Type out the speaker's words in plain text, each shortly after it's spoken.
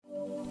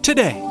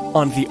Today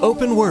on The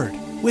Open Word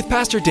with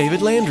Pastor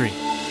David Landry.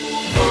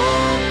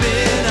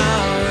 Open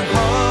our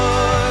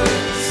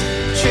hearts,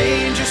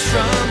 change us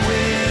from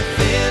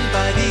within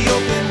by the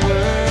open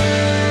word.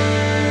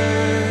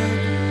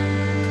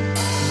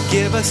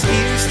 Give us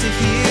ears to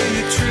hear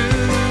your truth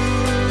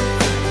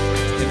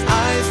and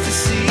eyes to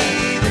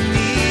see the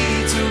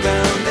needs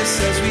around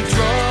us as we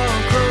draw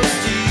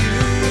close to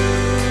you.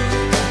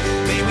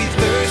 May we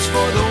thirst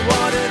for the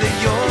water that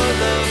your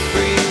love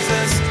brings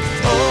us.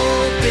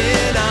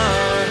 Open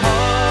our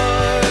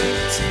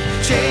hearts,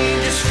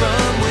 change us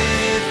from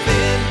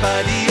within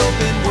by the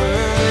open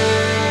word.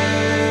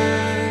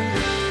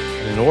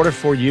 In order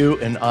for you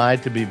and I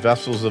to be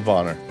vessels of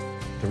honor,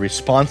 the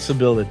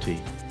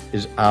responsibility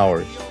is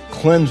ours.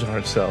 Cleanse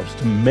ourselves,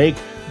 to make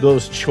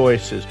those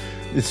choices.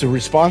 It's a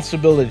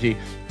responsibility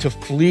to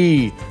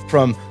flee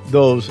from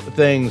those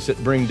things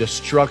that bring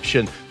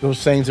destruction,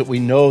 those things that we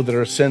know that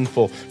are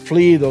sinful.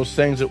 Flee those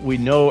things that we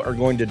know are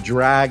going to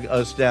drag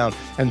us down,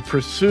 and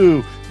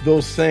pursue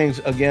those things,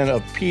 again,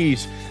 of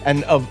peace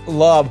and of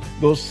love,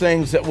 those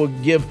things that will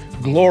give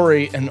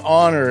glory and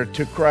honor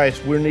to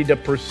Christ. We need to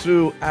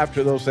pursue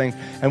after those things,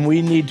 and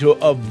we need to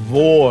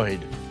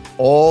avoid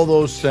all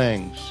those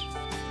things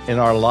in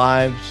our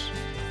lives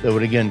that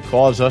would, again,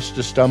 cause us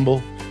to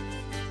stumble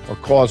or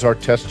cause our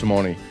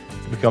testimony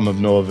to become of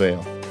no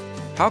avail.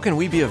 How can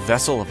we be a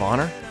vessel of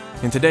honor?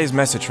 In today's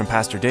message from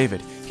Pastor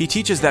David, he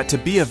teaches that to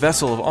be a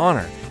vessel of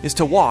honor is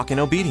to walk in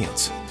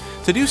obedience.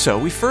 To do so,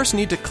 we first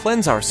need to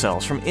cleanse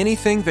ourselves from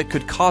anything that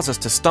could cause us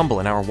to stumble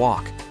in our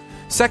walk.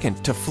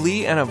 Second, to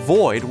flee and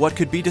avoid what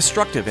could be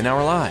destructive in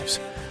our lives.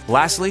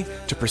 Lastly,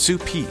 to pursue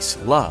peace,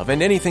 love,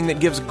 and anything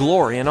that gives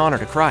glory and honor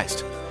to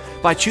Christ.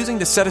 By choosing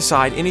to set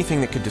aside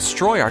anything that could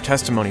destroy our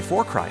testimony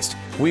for Christ,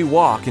 we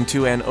walk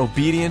into an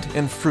obedient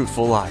and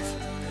fruitful life.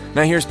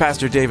 Now here's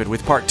Pastor David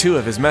with part 2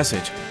 of his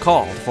message,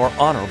 called for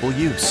honorable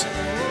use. Open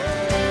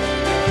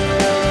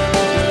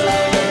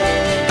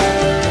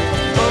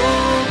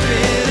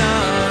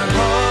our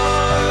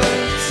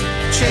hearts,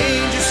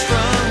 change us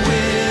from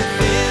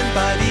within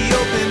by the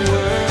open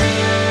word.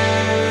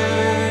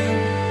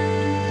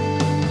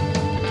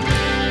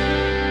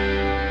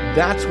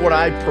 That's what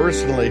I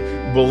personally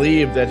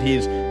believe that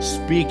he's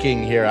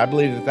speaking here. I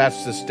believe that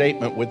that's the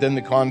statement within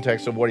the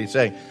context of what he's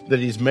saying, that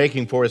he's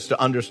making for us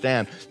to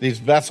understand these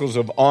vessels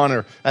of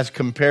honor as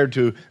compared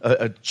to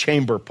a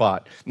chamber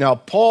pot. Now,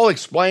 Paul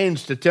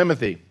explains to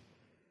Timothy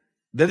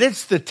that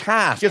it's the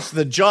task, it's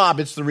the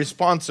job, it's the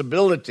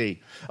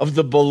responsibility of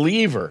the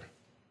believer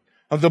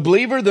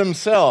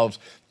themselves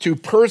to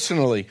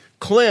personally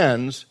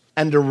cleanse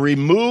and to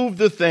remove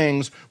the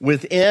things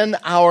within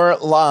our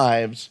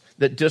lives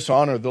that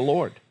dishonor the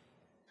Lord.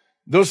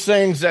 Those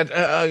things that,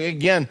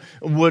 again,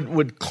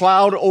 would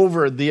cloud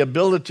over the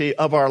ability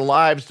of our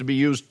lives to be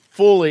used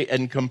fully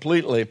and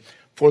completely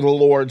for the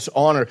Lord's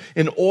honor,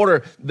 in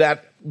order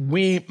that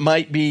we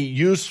might be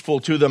useful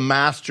to the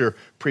Master,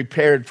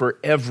 prepared for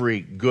every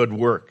good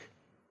work.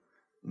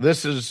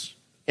 This is,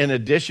 in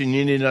addition,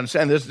 you need to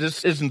understand,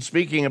 this isn't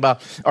speaking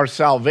about our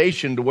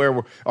salvation to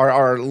where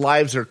our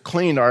lives are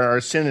clean,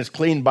 our sin is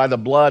cleaned by the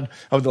blood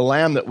of the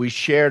Lamb that we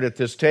shared at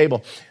this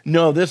table.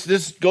 No,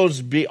 this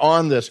goes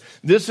beyond this.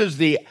 This is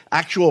the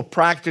actual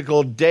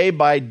practical, day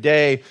by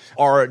day,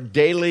 our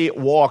daily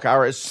walk,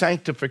 our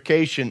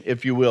sanctification,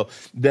 if you will,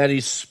 that he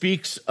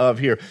speaks of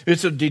here.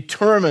 It's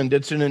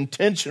an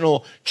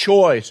intentional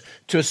choice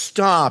to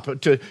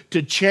stop,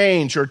 to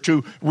change, or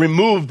to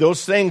remove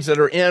those things that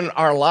are in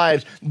our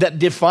lives that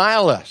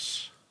defile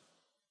us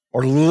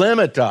or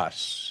limit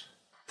us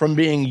from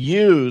being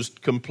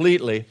used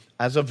completely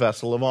as a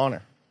vessel of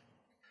honor.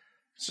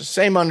 It's the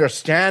same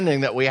understanding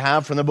that we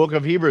have from the book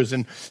of Hebrews.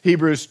 In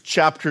Hebrews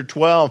chapter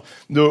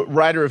 12, the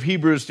writer of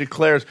Hebrews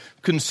declares,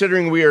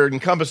 considering we are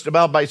encompassed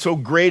about by so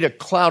great a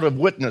cloud of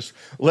witness,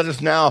 let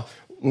us now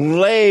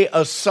lay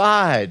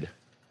aside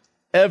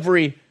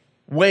every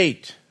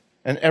weight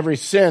and every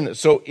sin that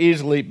so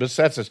easily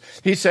besets us.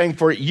 He's saying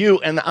for you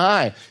and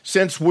I,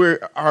 since we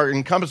are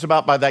encompassed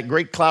about by that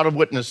great cloud of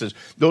witnesses,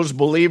 those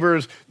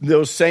believers,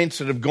 those saints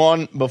that have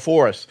gone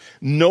before us,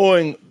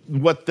 knowing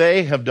what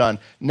they have done,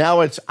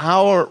 now it's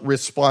our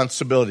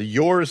responsibility,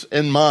 yours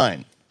and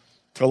mine,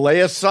 to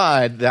lay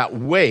aside that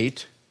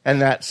weight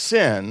and that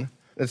sin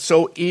that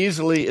so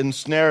easily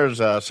ensnares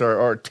us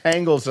or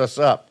tangles us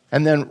up,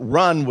 and then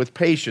run with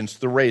patience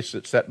the race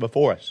that's set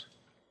before us.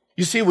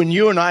 You see, when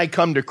you and I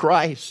come to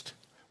Christ,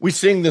 we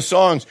sing the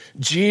songs,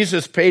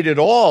 Jesus paid it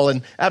all,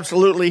 and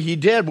absolutely he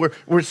did.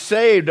 We're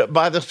saved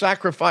by the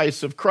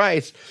sacrifice of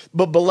Christ.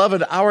 But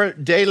beloved, our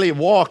daily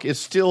walk is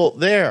still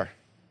there.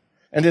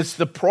 And it's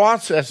the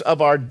process of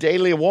our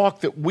daily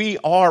walk that we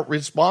are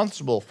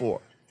responsible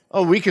for.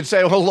 Oh, we could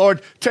say, oh,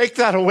 Lord, take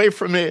that away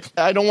from me.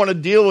 I don't want to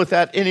deal with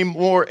that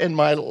anymore in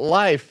my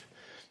life.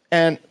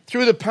 And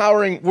through the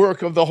powering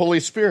work of the Holy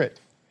Spirit,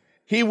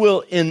 he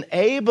will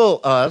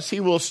enable us,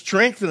 he will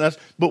strengthen us,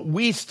 but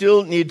we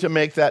still need to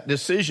make that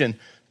decision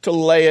to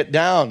lay it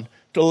down,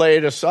 to lay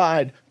it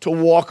aside, to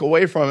walk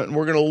away from it. And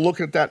we're going to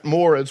look at that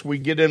more as we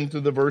get into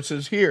the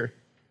verses here.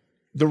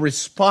 the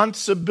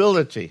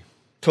responsibility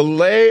to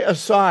lay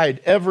aside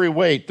every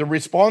weight, the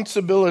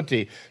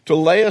responsibility to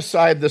lay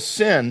aside the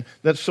sin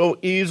that so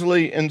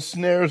easily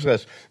ensnares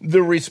us,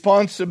 the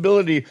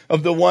responsibility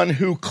of the one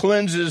who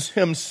cleanses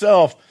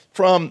himself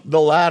from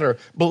the latter.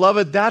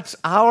 Beloved, that's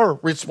our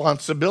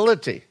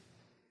responsibility.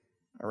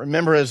 I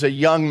remember as a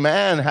young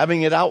man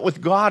having it out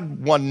with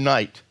God one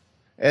night.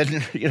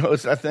 And,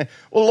 it's that thing,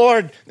 well,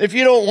 Lord, if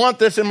you don't want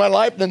this in my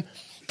life, then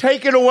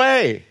take it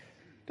away.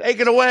 Take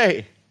it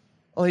away.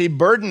 Well, he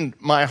burdened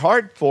my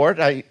heart for it.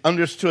 I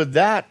understood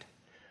that.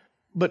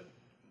 But,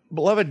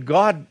 beloved,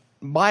 God,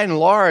 by and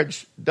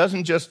large,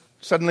 doesn't just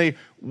suddenly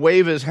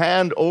wave his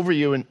hand over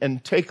you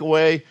and take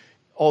away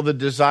all the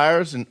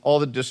desires and all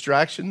the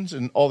distractions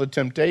and all the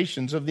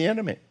temptations of the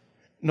enemy.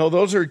 No,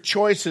 those are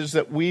choices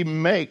that we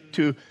make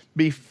to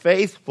be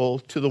faithful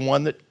to the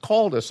one that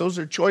called us. Those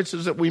are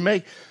choices that we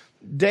make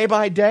day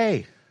by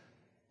day,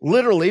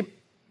 literally,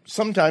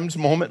 sometimes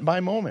moment by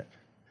moment,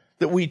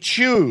 that we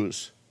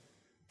choose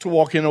to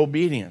walk in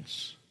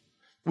obedience.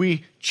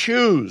 We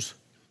choose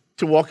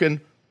to walk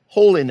in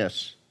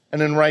holiness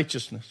and in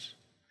righteousness.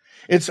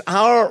 It's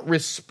our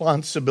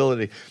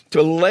responsibility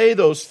to lay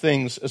those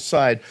things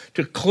aside,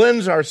 to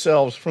cleanse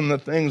ourselves from the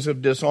things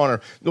of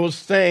dishonor, those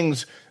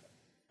things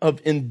of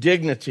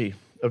indignity,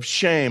 of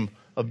shame,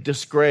 of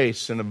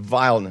disgrace, and of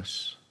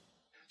vileness.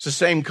 It's the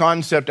same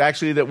concept,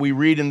 actually, that we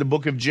read in the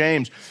book of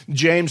James.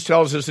 James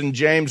tells us in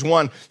James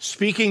 1,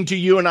 speaking to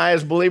you and I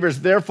as believers,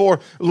 therefore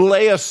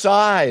lay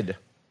aside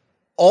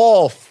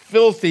all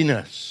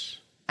filthiness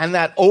and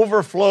that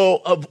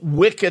overflow of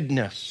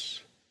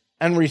wickedness,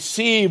 and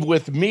receive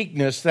with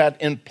meekness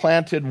that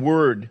implanted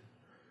word,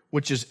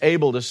 which is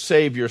able to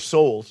save your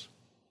souls.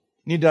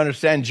 You need to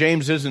understand,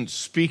 James isn't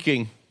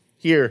speaking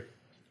here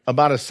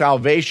about a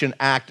salvation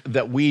act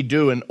that we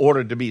do in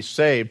order to be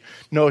saved.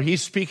 No,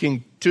 he's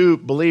speaking to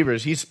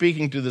believers. He's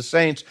speaking to the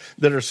saints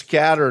that are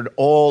scattered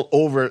all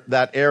over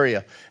that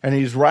area. And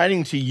he's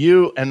writing to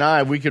you and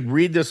I. We could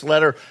read this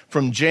letter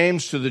from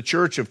James to the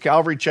church of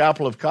Calvary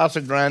Chapel of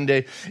Casa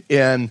Grande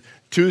in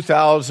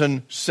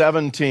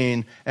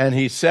 2017. And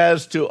he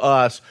says to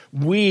us,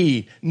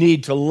 we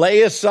need to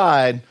lay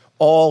aside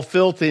all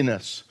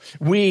filthiness.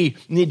 We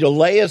need to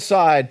lay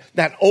aside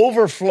that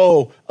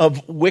overflow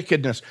of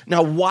wickedness.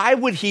 Now, why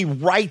would he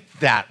write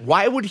that?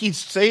 Why would he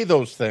say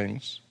those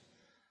things?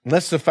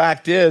 Unless the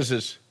fact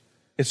is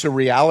it's a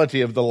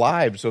reality of the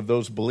lives of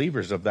those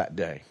believers of that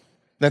day.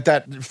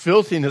 That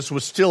filthiness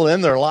was still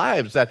in their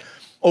lives. That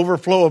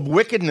overflow of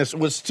wickedness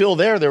was still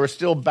there. They were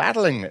still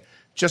battling it,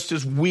 just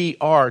as we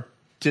are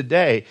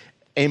today.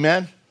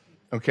 Amen?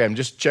 Okay, I'm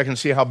just checking to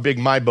see how big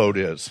my boat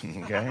is.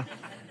 Okay.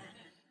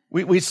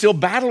 We still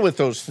battle with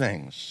those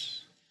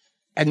things,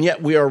 and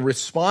yet we are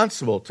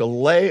responsible to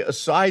lay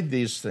aside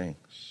these things.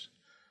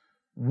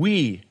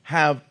 We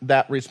have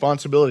that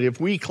responsibility.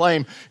 If we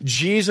claim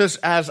Jesus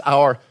as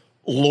our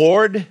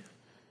Lord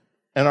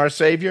and our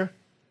Savior,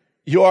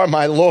 you are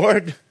my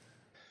Lord,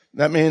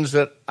 that means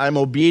that I'm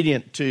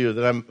obedient to you,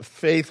 that I'm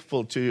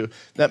faithful to you.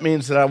 That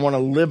means that I want to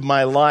live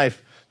my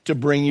life to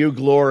bring you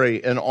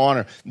glory and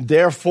honor.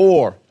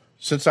 Therefore,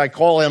 since I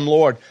call him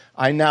Lord,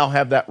 I now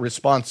have that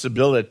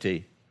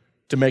responsibility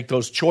to make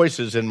those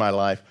choices in my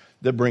life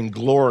that bring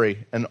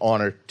glory and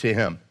honor to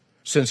him.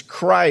 Since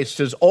Christ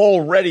has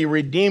already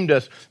redeemed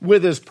us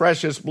with his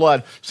precious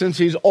blood, since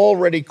he's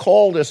already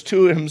called us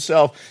to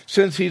himself,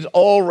 since he's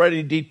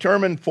already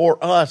determined for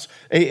us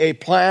a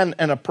plan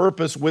and a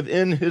purpose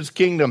within his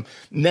kingdom,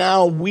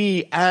 now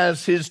we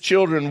as his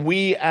children,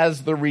 we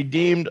as the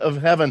redeemed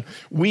of heaven,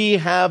 we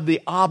have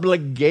the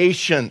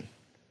obligation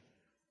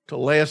to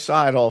lay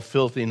aside all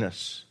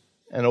filthiness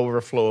and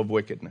overflow of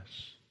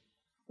wickedness.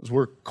 As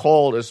we're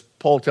called, as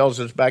Paul tells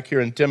us back here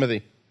in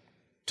Timothy,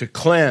 to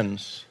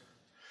cleanse.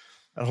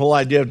 That whole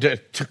idea of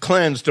to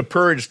cleanse, to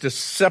purge, to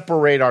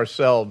separate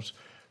ourselves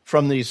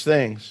from these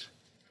things.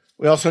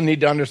 We also need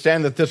to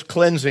understand that this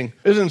cleansing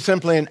isn't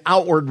simply an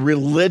outward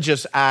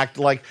religious act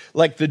like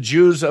the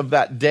Jews of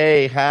that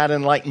day had,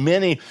 and like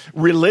many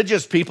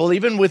religious people,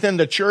 even within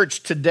the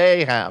church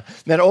today,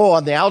 have. That,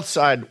 on the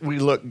outside, we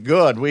look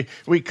good.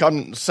 We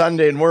come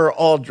Sunday and we're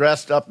all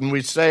dressed up and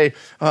we say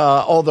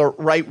all the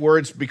right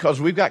words because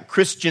we've got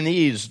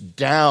Christianese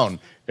down.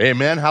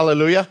 Amen,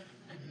 hallelujah.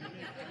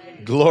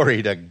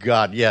 Glory to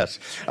God, yes.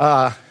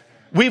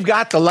 We've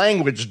got the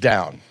language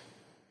down.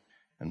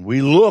 And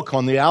we look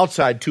on the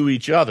outside to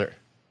each other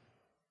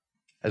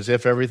as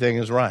if everything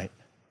is right.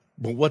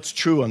 But what's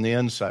true on the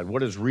inside?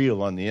 What is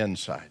real on the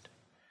inside?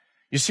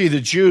 You see, the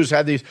Jews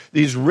had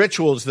these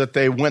rituals that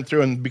they went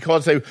through, and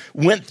because they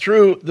went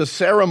through the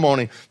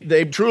ceremony,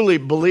 they truly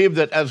believed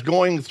that as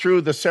going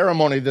through the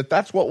ceremony,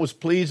 that's what was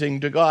pleasing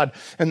to God.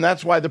 And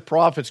that's why the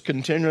prophets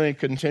continually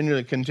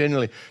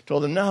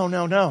told them,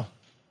 no.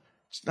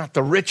 It's not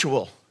the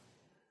ritual.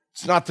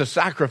 It's not the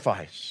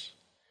sacrifice.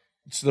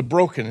 It's the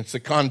broken, it's the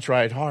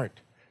contrite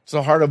heart. It's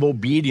the heart of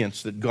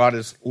obedience that God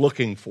is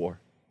looking for.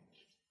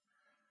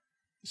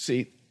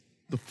 See,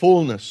 the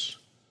fullness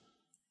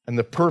and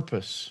the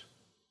purpose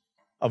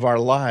of our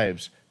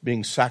lives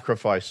being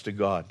sacrificed to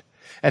God.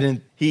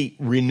 And he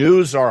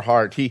renews our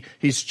heart.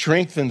 He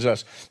strengthens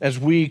us as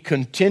we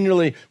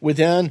continually,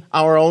 within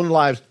our own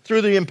lives,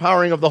 through the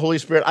empowering of the Holy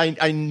Spirit.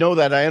 I know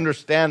that. I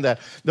understand that.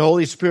 The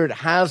Holy Spirit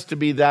has to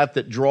be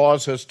that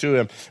draws us to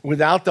him.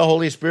 Without the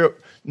Holy Spirit,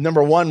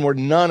 number one, we're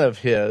none of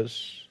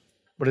his.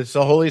 But it's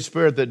the Holy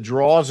Spirit that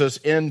draws us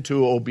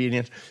into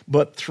obedience.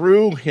 But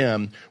through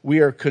him, we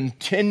are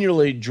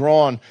continually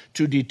drawn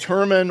to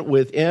determine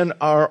within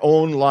our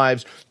own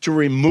lives, to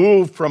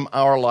remove from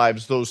our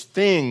lives those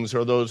things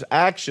or those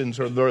actions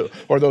or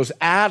those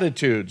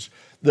attitudes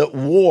that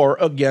war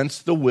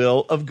against the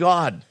will of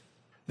God,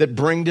 that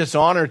bring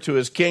dishonor to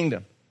his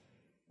kingdom.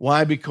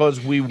 Why? Because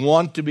we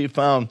want to be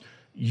found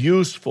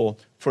useful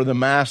for the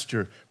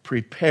master,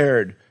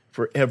 prepared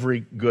for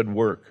every good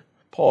work.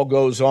 Paul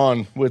goes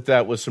on with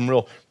that with some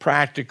real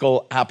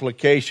practical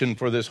application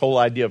for this whole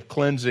idea of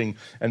cleansing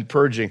and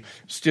purging.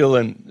 Still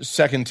in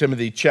 2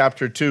 Timothy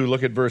chapter 2,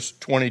 look at verse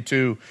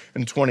 22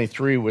 and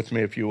 23 with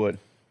me if you would.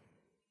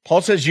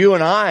 Paul says you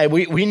and I,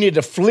 we need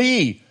to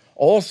flee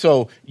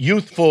also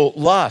youthful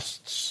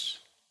lusts.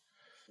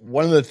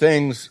 One of the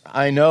things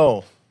I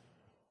know,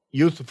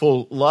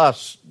 youthful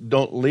lusts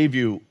don't leave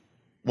you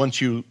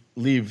once you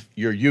leave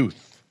your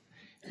youth.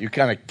 You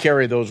kind of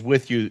carry those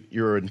with you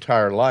your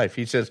entire life.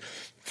 He says,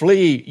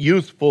 flee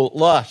youthful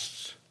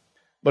lusts,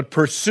 but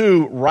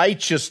pursue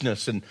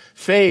righteousness and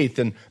faith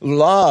and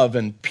love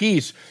and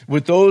peace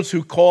with those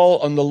who call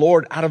on the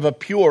Lord out of a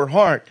pure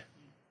heart.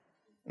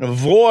 And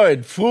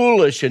avoid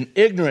foolish and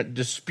ignorant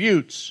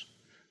disputes,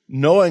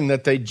 knowing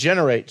that they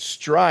generate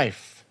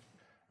strife.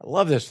 I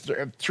love this.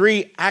 There are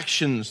three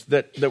actions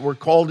that we're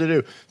called to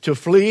do: to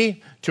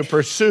flee, to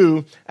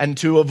pursue, and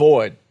to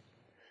avoid.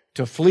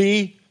 To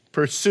flee,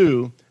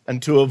 pursue,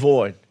 and to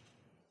avoid.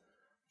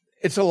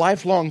 It's a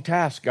lifelong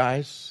task,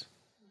 guys.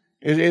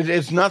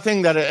 It's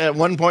nothing that at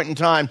one point in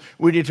time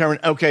we determine,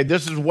 okay,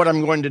 this is what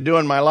I'm going to do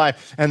in my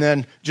life, and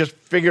then just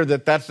figure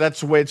that that's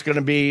the way it's going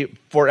to be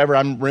forever.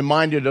 I'm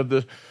reminded of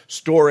the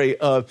story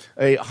of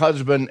a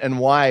husband and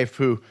wife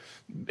who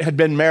had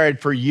been married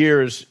for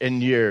years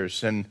and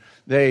years, and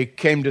they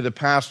came to the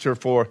pastor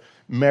for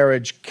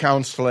marriage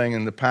counseling,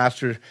 and the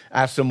pastor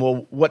asked them,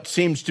 well, what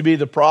seems to be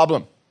the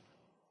problem?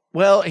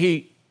 Well,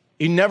 he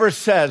never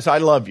says, I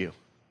love you.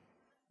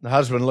 The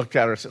husband looked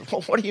at her and said,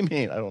 well, what do you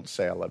mean? I don't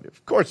say I love you.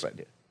 Of course I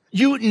do.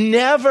 You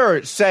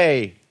never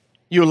say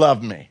you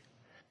love me.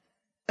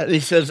 And he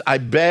says, I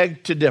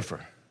beg to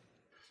differ.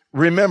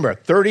 Remember,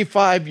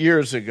 35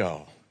 years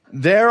ago,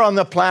 there on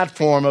the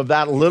platform of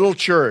that little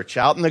church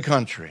out in the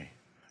country,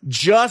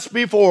 just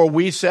before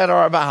we said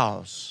our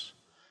vows,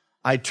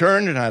 I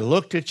turned and I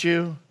looked at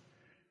you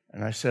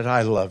and I said,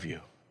 I love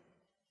you.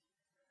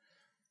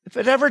 If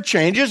it ever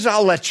changes,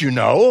 I'll let you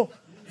know.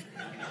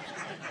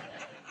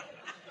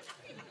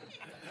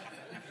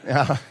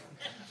 Yeah.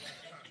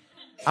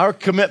 Our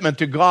commitment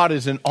to God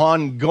is an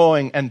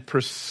ongoing and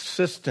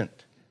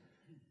persistent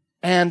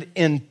and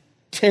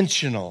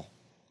intentional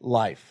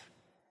life.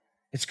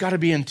 It's got to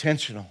be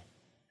intentional.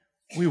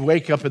 We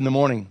wake up in the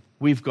morning,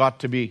 we've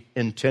got to be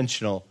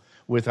intentional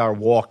with our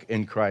walk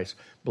in Christ.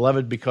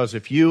 Beloved, because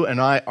if you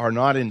and I are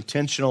not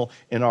intentional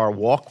in our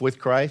walk with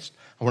Christ,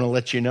 I want to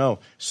let you know,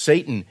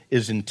 Satan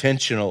is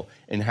intentional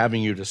in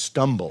having you to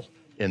stumble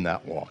in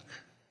that walk.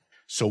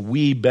 So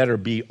we better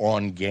be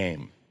on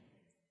game.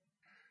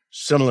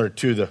 Similar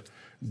to the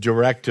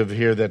directive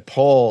here that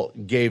Paul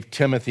gave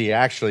Timothy,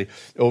 actually,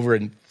 over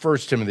in 1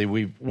 Timothy,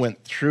 we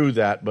went through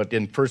that, but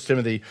in 1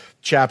 Timothy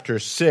chapter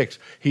 6,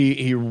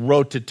 he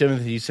wrote to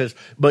Timothy, he says,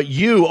 but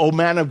you, O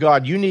man of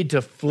God, you need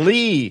to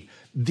flee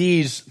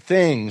these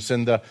things.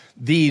 And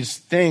these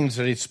things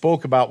that he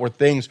spoke about were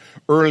things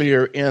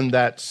earlier in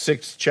that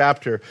 6th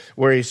chapter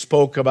where he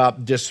spoke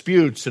about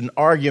disputes and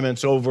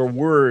arguments over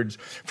words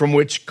from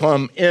which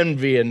come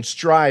envy and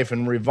strife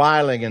and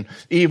reviling and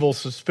evil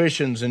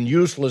suspicions and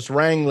useless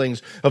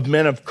wranglings of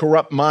men of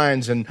corrupt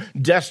minds and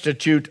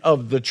destitute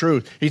of the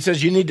truth. He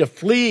says you need to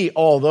flee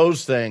all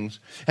those things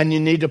and you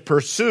need to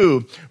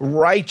pursue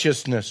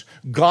righteousness,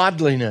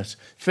 godliness,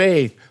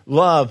 faith,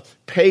 love,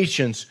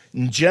 patience,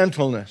 and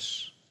gentleness.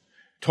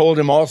 Told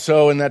him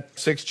also in that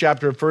 6th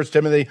chapter of 1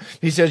 Timothy,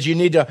 he says you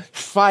need to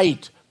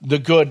fight the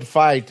good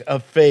fight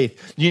of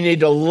faith. You need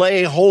to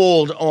lay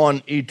hold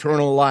on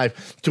eternal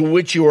life, to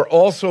which you are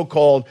also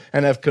called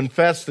and have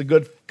confessed the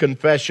good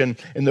confession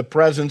in the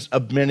presence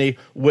of many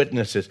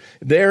witnesses.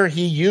 There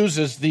he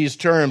uses these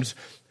terms,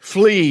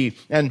 flee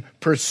and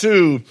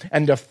pursue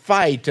and to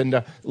fight and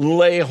to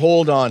lay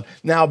hold on.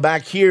 Now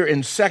back here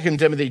in 2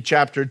 Timothy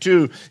chapter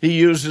 2, he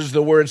uses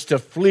the words to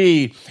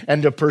flee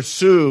and to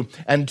pursue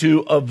and to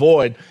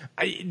avoid.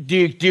 Do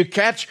you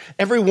catch?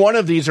 Every one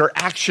of these are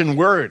action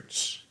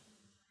words.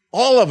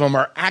 All of them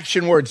are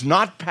action words,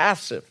 not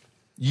passive.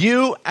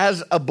 You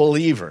as a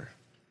believer,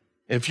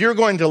 if you're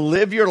going to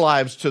live your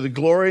lives to the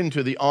glory and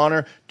to the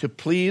honor, to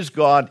please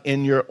God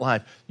in your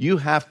life, you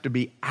have to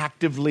be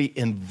actively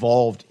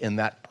involved in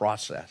that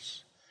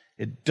process.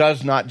 It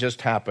does not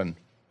just happen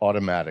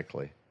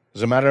automatically.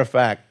 As a matter of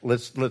fact,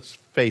 let's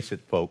face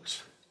it,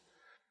 folks.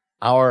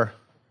 Our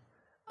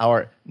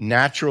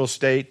natural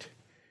state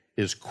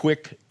is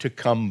quick to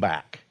come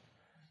back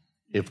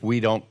if we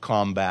don't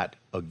combat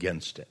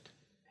against it.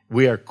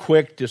 We are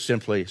quick to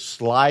simply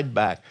slide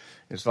back.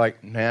 It's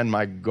like, man,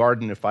 my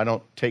garden, if I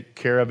don't take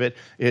care of it,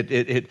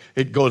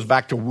 it goes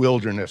back to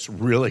wilderness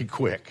really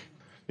quick.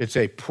 It's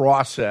a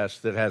process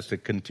that has to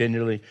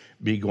continually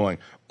be going.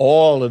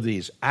 All of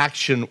these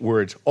action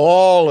words,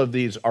 all of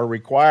these are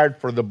required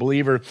for the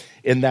believer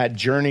in that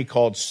journey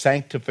called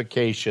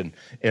sanctification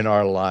in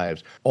our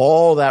lives.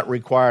 All that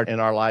required in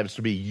our lives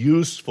to be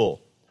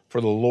useful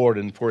for the Lord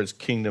and for his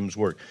kingdom's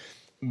work.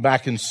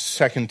 Back in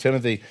 2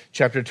 Timothy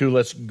chapter 2,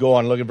 let's go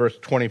on, look at verse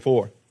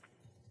 24.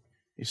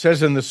 He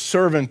says, and the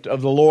servant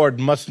of the Lord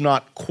must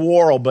not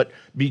quarrel, but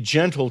be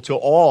gentle to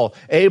all,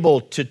 able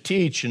to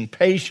teach and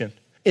patient,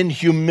 in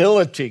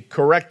humility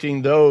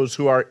correcting those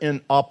who are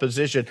in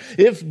opposition,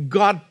 if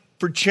God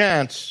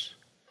perchance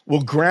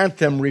will grant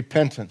them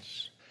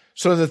repentance,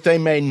 so that they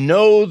may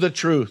know the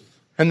truth,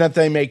 and that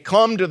they may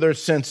come to their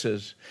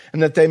senses,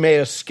 and that they may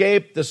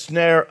escape the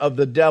snare of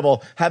the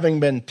devil, having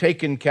been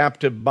taken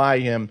captive by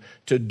him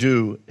to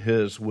do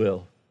his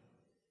will.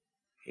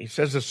 He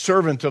says, a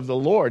servant of the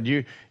Lord.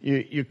 You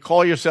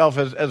call yourself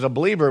as a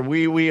believer.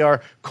 We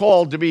are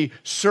called to be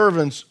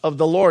servants of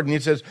the Lord. And he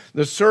says,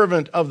 the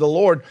servant of the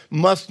Lord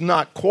must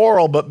not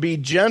quarrel, but be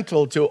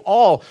gentle to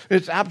all.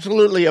 It's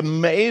absolutely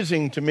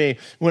amazing to me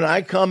when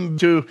I come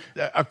to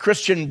a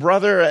Christian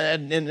brother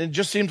and it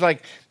just seems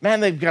like,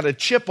 man, they've got a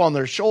chip on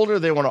their shoulder.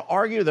 They want to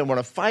argue. They want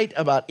to fight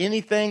about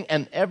anything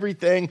and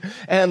everything.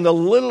 And the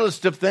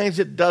littlest of things,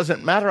 it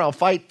doesn't matter. I'll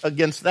fight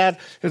against that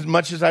as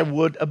much as I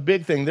would a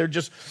big thing. They're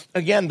just,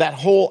 again, that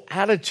whole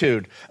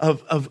attitude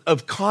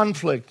of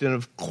conflict and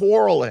of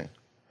quarreling,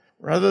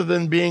 rather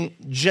than being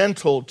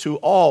gentle to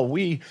all.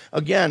 We,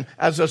 again,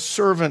 as a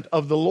servant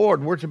of the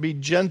Lord, we're to be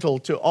gentle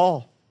to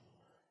all.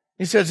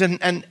 He says,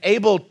 and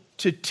able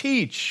to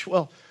teach.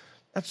 Well,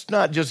 that's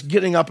not just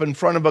getting up in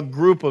front of a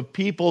group of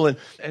people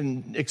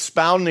and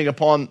expounding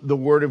upon the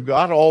Word of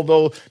God,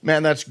 although,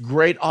 man, that's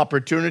great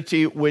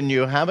opportunity when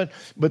you have it.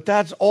 But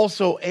that's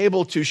also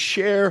able to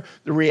share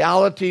the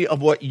reality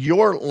of what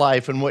your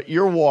life and what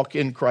your walk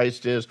in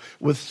Christ is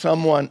with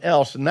someone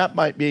else. And that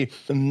might be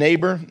a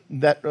neighbor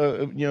that,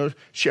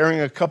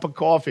 sharing a cup of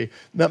coffee.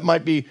 That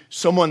might be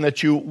someone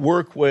that you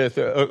work with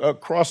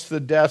across the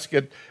desk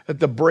at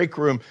the break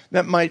room.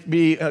 That might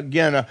be,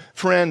 again, a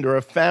friend or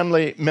a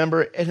family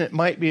member, and it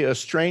might be a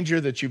stranger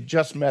that you've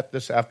just met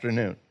this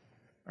afternoon.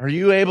 Are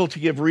you able to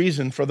give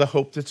reason for the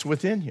hope that's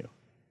within you?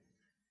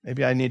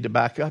 Maybe I need to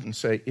back up and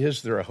say,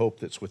 is there a hope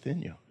that's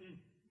within you?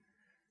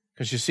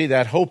 Because you see,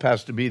 that hope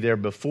has to be there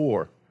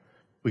before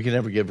we can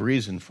ever give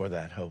reason for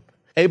that hope.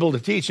 Able to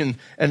teach, and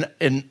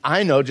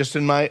I know just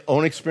in my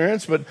own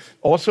experience, but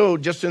also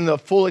just in the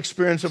full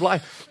experience of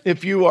life,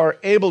 if you are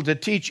able to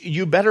teach,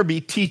 you better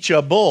be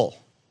teachable.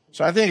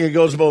 So I think it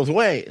goes both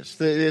ways.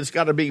 It's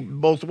got to be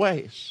both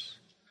ways.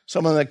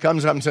 Someone that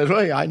comes up and says,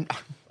 hey,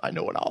 I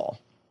know it all.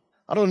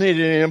 I don't need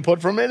any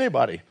input from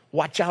anybody.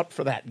 Watch out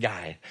for that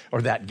guy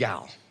or that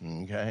gal,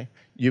 okay?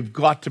 You've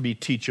got to be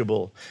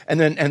teachable. And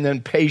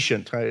then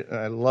patient.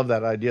 I love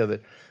that idea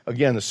that,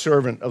 again, the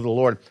servant of the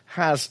Lord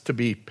has to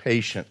be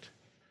patient.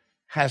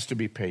 Has to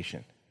be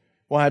patient.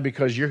 Why?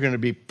 Because you're going to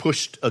be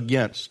pushed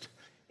against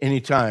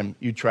anytime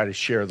you try to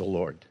share the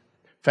Lord.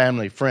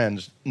 Family,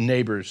 friends,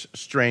 neighbors,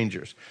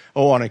 strangers.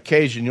 Oh, on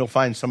occasion, you'll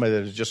find somebody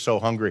that is just so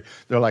hungry,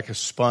 they're like a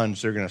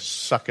sponge, they're going to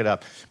suck it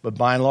up. But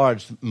by and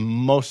large,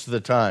 most of the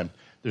time,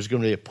 there's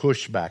going to be a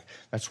pushback.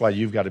 That's why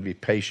you've got to be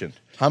patient.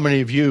 How many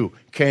of you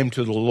came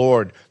to the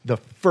Lord the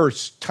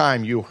first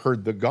time you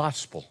heard the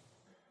gospel?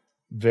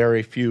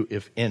 Very few,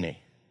 if any.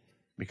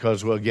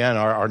 Because, well, again,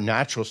 our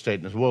natural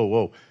state is,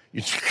 whoa,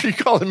 you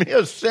calling me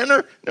a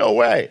sinner? No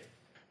way.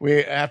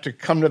 We have to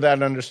come to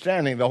that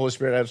understanding. The Holy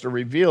Spirit has to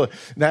reveal it.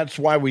 That's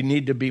why we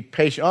need to be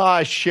patient. Oh,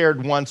 I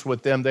shared once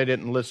with them. They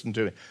didn't listen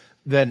to me.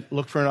 Then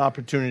look for an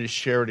opportunity to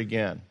share it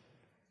again.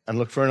 And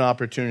look for an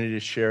opportunity to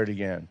share it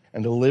again.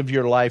 And to live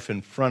your life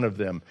in front of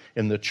them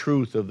in the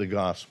truth of the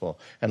gospel.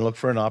 And look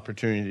for an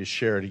opportunity to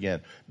share it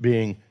again.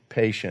 Being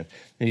patient.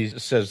 And he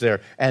says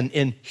there, and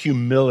in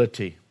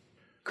humility,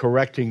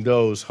 correcting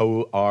those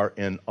who are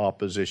in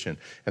opposition.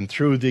 And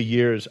through the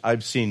years,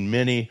 I've seen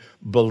many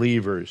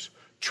believers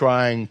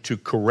trying to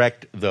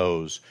correct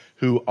those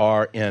who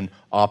are in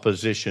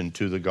opposition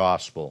to the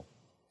gospel.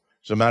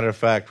 As a matter of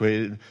fact,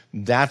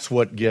 that's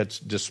what gets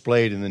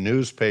displayed in the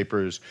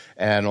newspapers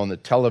and on the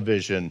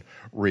television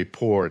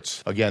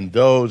reports. Again,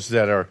 those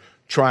that are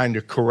trying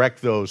to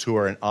correct those who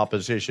are in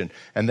opposition.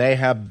 And they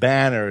have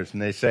banners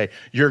and they say,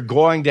 you're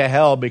going to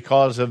hell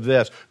because of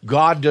this.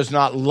 God does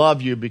not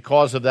love you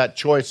because of that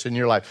choice in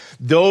your life.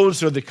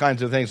 Those are the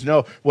kinds of things.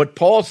 No, what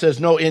Paul says,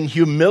 no, in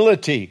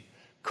humility,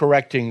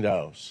 correcting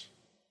those.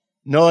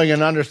 Knowing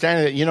and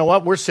understanding that, you know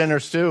what, we're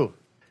sinners too.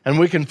 And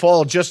we can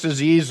fall just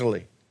as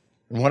easily.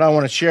 And what I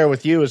want to share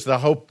with you is the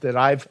hope that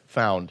I've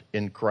found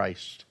in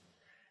Christ.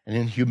 And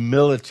in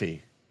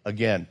humility,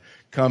 again,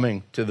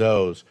 coming to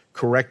those,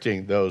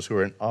 correcting those who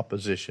are in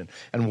opposition.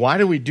 And why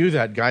do we do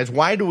that, guys?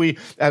 Why do we,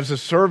 as the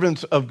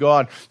servants of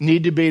God,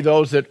 need to be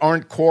those that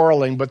aren't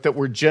quarreling, but that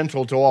we're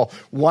gentle to all?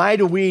 Why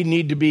do we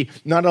need to be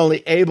not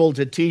only able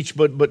to teach,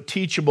 but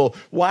teachable?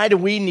 Why do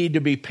we need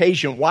to be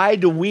patient? Why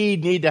do we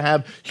need to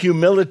have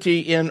humility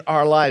in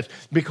our lives?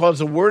 Because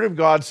the Word of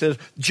God says,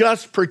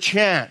 just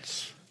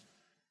perchance,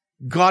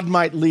 God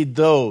might lead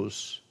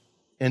those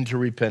into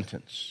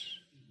repentance.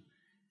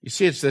 You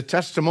see, it's the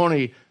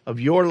testimony of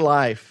your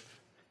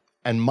life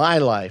and my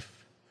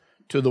life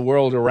to the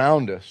world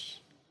around us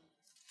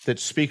that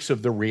speaks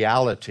of the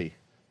reality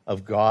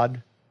of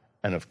God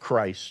and of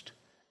Christ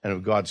and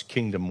of God's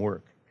kingdom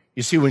work.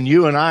 You see, when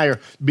you and I are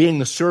being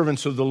the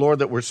servants of the Lord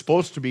that we're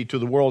supposed to be to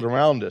the world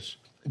around us,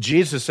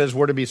 Jesus says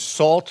we're to be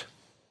salt.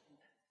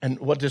 And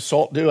what does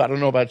salt do? I don't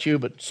know about you,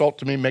 but salt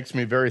to me makes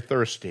me very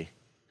thirsty.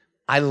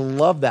 I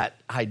love that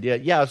idea.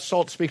 Yeah,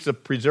 salt speaks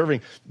of preserving,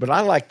 but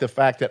I like the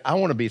fact that I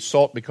want to be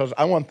salt because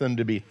I want them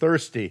to be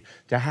thirsty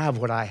to have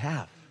what I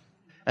have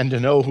and to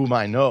know whom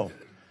I know.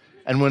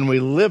 And when we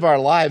live our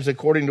lives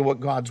according to what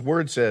God's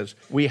Word says,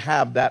 we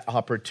have that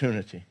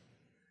opportunity.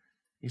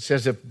 He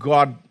says if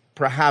God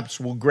perhaps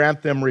will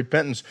grant them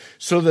repentance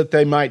so that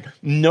they might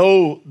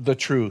know the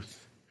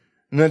truth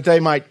and that they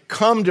might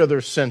come to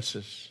their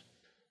senses,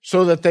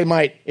 so that they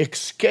might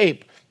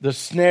escape the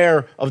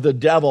snare of the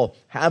devil,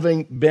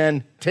 having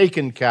been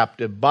taken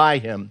captive by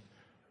him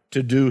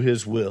to do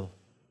his will.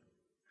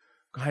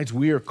 Guys,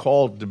 we are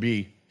called to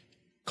be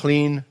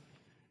clean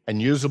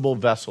and usable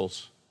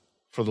vessels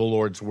for the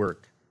Lord's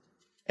work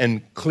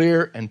in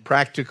clear and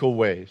practical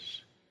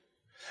ways.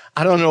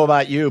 I don't know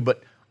about you,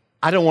 but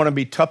I don't want to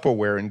be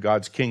Tupperware in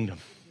God's kingdom.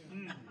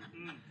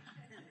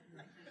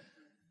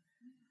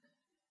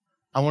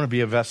 I want to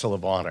be a vessel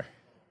of honor.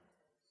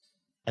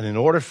 And in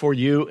order for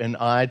you and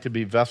I to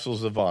be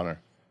vessels of honor,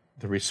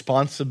 the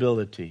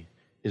responsibility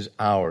is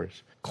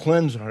ours.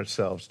 Cleanse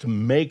ourselves, to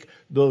make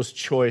those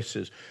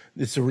choices.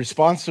 It's a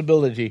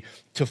responsibility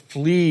to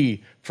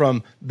flee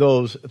from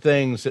those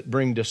things that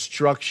bring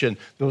destruction,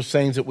 those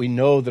things that we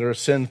know that are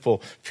sinful.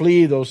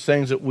 Flee those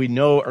things that we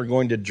know are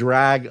going to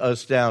drag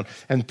us down,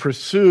 and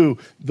pursue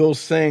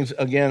those things,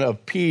 again,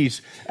 of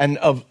peace and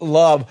of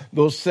love,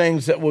 those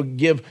things that will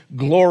give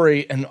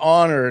glory and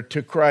honor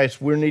to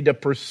Christ. We need to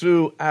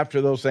pursue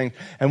after those things,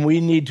 and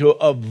we need to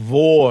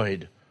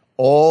avoid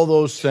all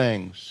those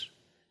things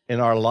in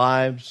our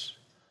lives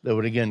that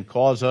would, again,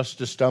 cause us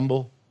to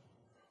stumble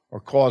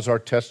or cause our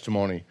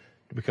testimony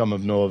to become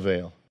of no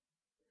avail.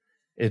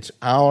 It's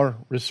our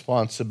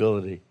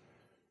responsibility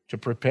to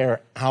prepare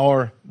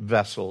our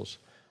vessels,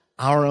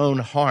 our own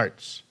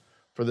hearts,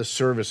 for the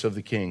service of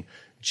the King.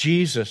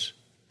 Jesus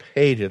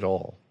paid it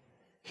all.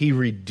 He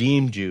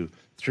redeemed you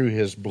through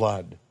his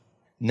blood.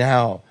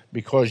 Now,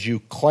 because you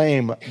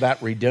claim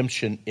that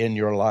redemption in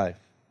your life,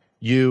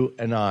 you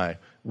and I,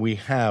 we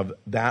have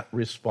that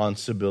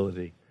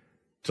responsibility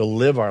to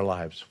live our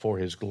lives for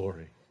his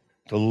glory,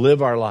 to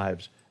live our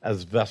lives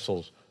as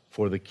vessels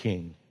for the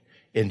King.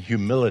 In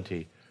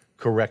humility,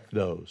 correct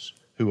those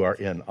who are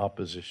in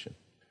opposition.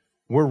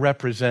 We're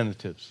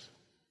representatives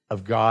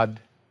of God.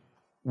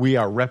 We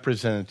are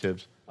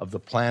representatives of the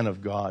plan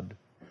of God.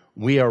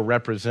 We are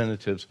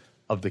representatives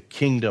of the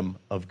kingdom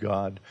of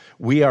God.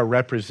 We are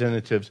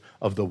representatives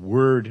of the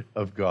Word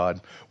of God.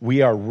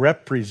 We are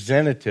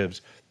representatives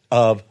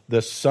of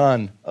the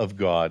Son of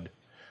God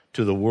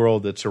to the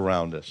world that's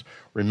around us.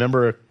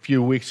 Remember a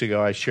few weeks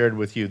ago I shared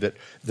with you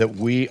that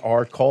we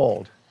are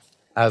called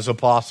as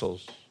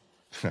apostles.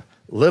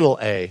 Little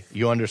a,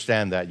 you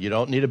understand that. You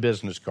don't need a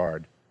business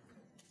card.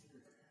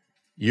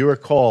 You are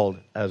called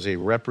as a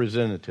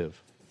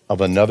representative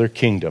of another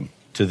kingdom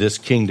to this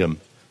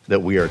kingdom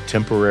that we are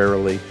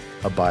temporarily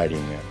abiding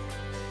in.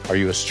 Are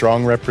you a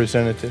strong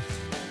representative?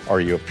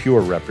 Are you a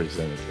pure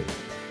representative?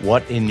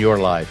 What in your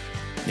life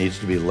needs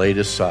to be laid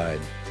aside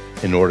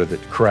in order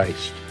that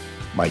Christ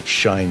might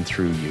shine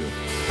through you?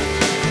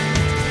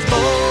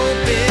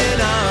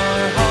 Open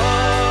our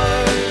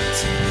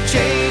hearts,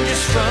 change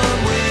us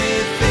from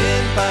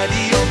within by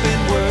the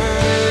open word.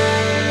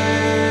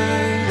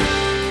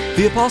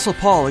 The Apostle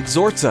Paul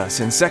exhorts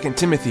us in 2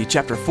 Timothy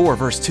chapter 4,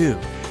 verse 2,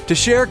 to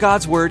share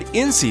God's word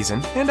in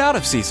season and out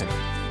of season.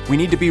 We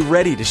need to be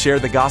ready to share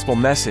the gospel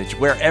message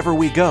wherever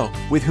we go,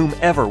 with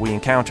whomever we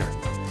encounter.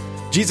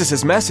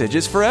 Jesus' message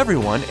is for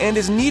everyone and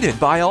is needed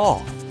by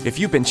all. If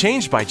you've been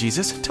changed by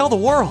Jesus, tell the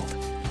world.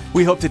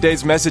 We hope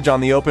today's message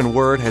on the open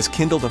word has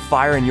kindled a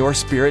fire in your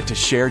spirit to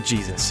share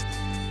Jesus.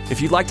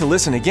 If you'd like to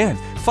listen again,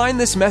 find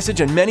this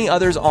message and many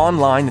others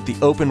online at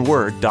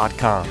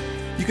theopenword.com.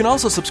 You can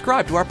also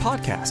subscribe to our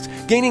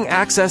podcast, gaining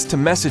access to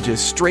messages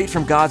straight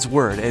from God's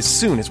Word as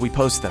soon as we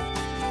post them.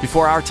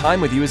 Before our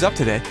time with you is up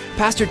today,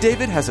 Pastor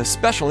David has a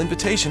special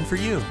invitation for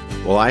you.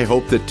 Well, I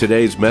hope that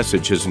today's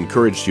message has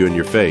encouraged you in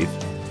your faith,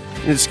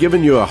 and it's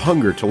given you a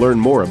hunger to learn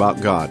more about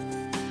God.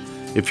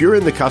 If you're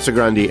in the Casa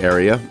Grande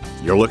area,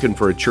 you're looking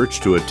for a church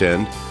to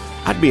attend,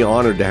 I'd be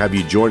honored to have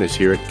you join us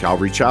here at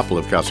Calvary Chapel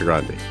of Casa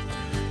Grande.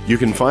 You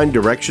can find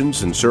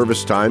directions and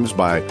service times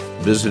by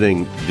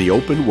visiting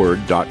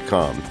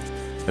theopenword.com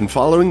and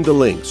following the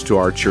links to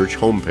our church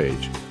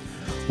homepage.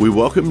 We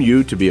welcome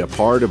you to be a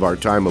part of our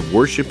time of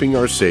worshiping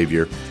our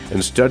Savior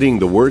and studying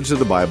the words of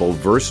the Bible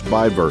verse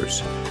by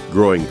verse,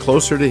 growing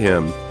closer to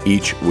Him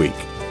each week.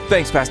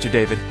 Thanks, Pastor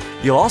David.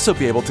 You'll also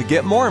be able to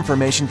get more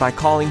information by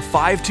calling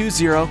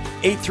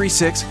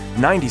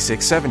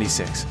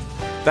 520-836-9676.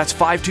 That's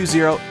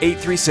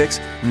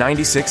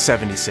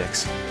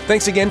 520-836-9676.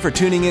 Thanks again for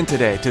tuning in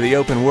today to The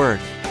Open Word.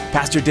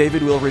 Pastor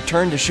David will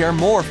return to share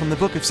more from the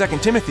book of 2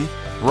 Timothy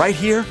right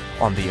here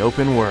on The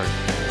Open Word.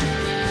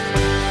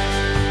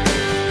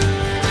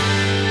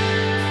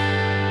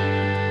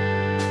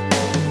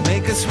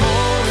 Make us more